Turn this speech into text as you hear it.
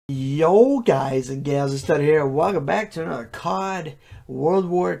Yo guys and gals, it's Study here. Welcome back to another COD World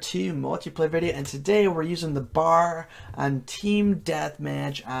War II multiplayer video, and today we're using the bar on Team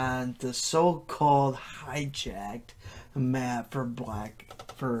Deathmatch on the so-called hijacked map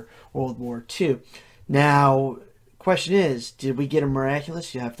for World War II. Now, question is, did we get a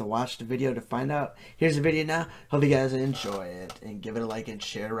Merciless? You have to watch the video to find out. Here's the video now. Hope you guys enjoy it and give it a like and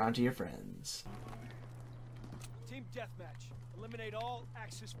share it around to your friends. Team Deathmatch. Eliminate all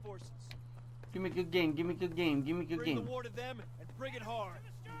Axis forces. Give me a good game, give me a good game, give me a good game. Bring the war to them and bring it hard.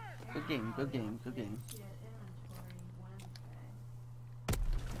 Good game, good game, good game.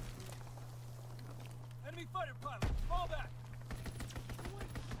 Enemy fighter pilot, fall back.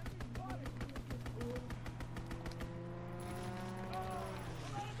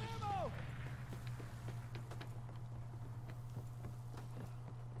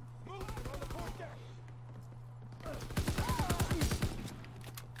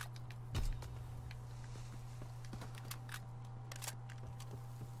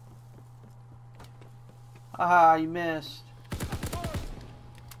 Ah, you missed.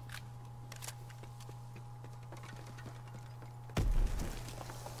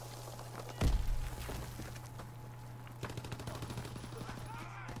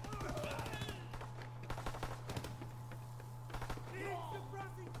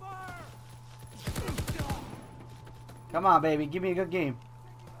 Come on, baby, give me a good game.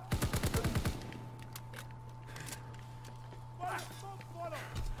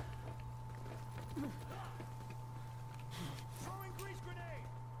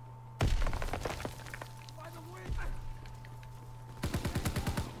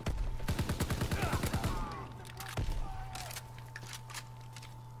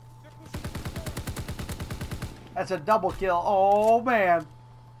 That's a double kill. Oh man.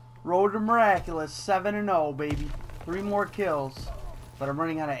 Road to Miraculous. 7-0, baby. 3 more kills. But I'm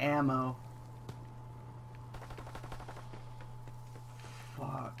running out of ammo.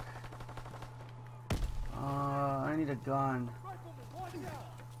 Fuck. I need a gun.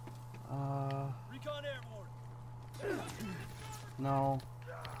 No.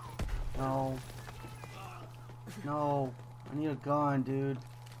 No. No. I need a gun, dude.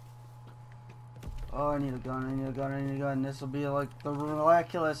 Oh, I need a gun, I need a gun, I need a gun. This will be like the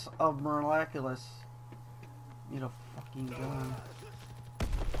Miraculous of Miraculous. I need a fucking gun.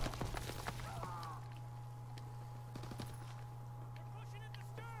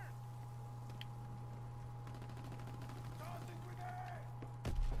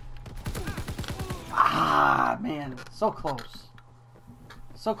 Ah, man. So close.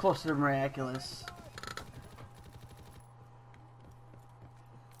 So close to the Miraculous.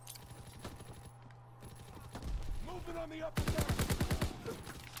 On the upper deck.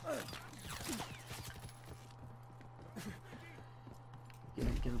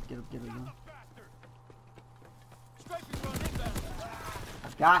 Get him.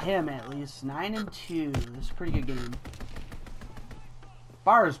 I've got him at least. 9-2. This is a pretty good game.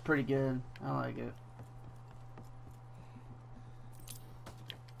 Bar is pretty good. I like it.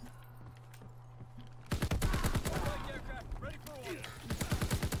 Ready for order.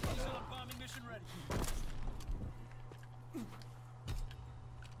 Bombing mission ready.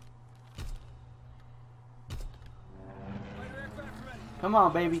 Come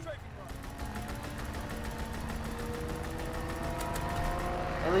on, baby.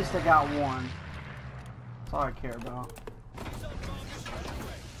 At least I got one. That's all I care about. He's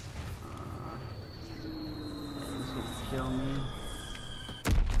gonna kill me.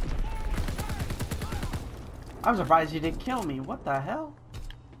 I'm surprised he didn't kill me. What the hell?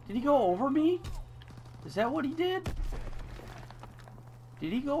 Did he go over me? Is that what he did?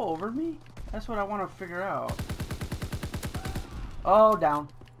 Did he go over me? That's what I want to figure out. Oh, down.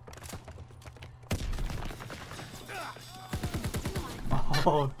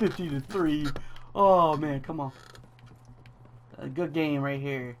 Oh, 50-3. Oh, man, come on. A good game right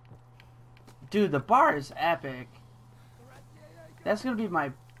here. Dude, the bar is epic. That's going to be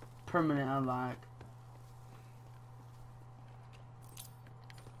my permanent unlock.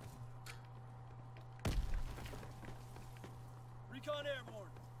 Recon airborne.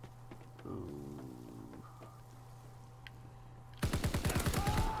 Ooh.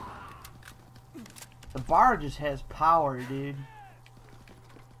 The bar just has power, dude.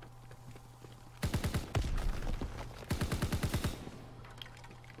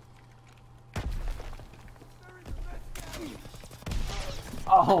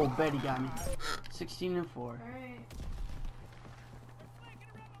 Oh, Betty got me. 16-4. All right.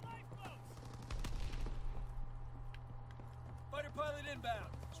 Fighter pilot inbound.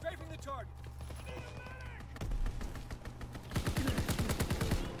 Strafing the target.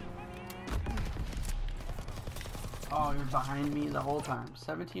 Oh, you're behind me the whole time.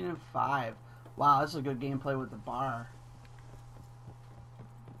 17 and 5. Wow, this is a good gameplay with the bar.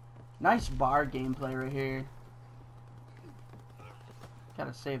 Nice bar gameplay right here.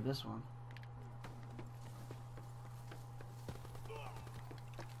 Gotta save this one.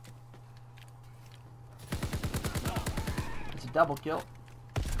 It's a double kill.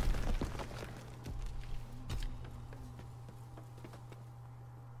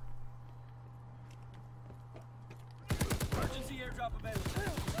 Emergency airdrop available.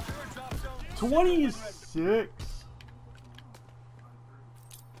 Airdrop zone. 26.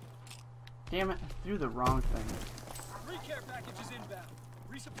 Damn it, I threw the wrong thing. Recare packages inbound.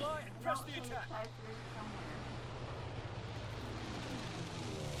 Resupply and press the attack.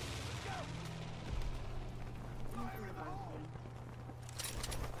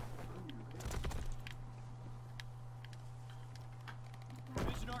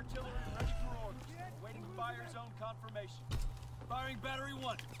 Division artillery ready for orders. Waiting fire zone confirmation. Firing battery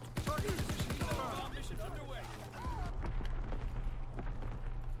 1. Target position confirmed. Mission underway.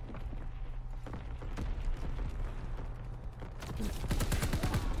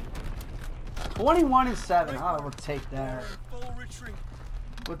 Twenty-one and 7. I will take that. Full retreat.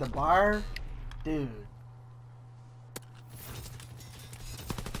 With the bar, dude.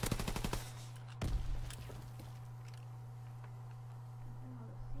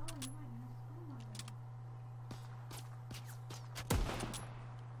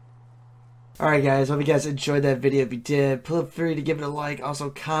 Alright guys, hope you guys enjoyed that video. If you did, feel free to give it a like, also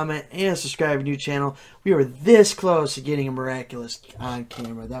comment, and subscribe to the new channel. We were this close to getting a Merciless on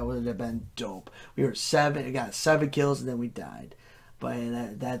camera. That would have been dope. We got 7 kills and then we died.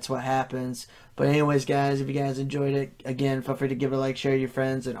 But that's what happens. But anyways guys, if you guys enjoyed it, again, feel free to give it a like, share with your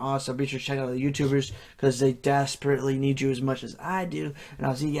friends, and also be sure to check out the YouTubers because they desperately need you as much as I do. And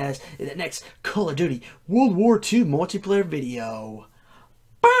I'll see you guys in the next Call of Duty World War II multiplayer video.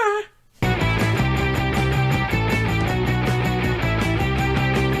 Bye!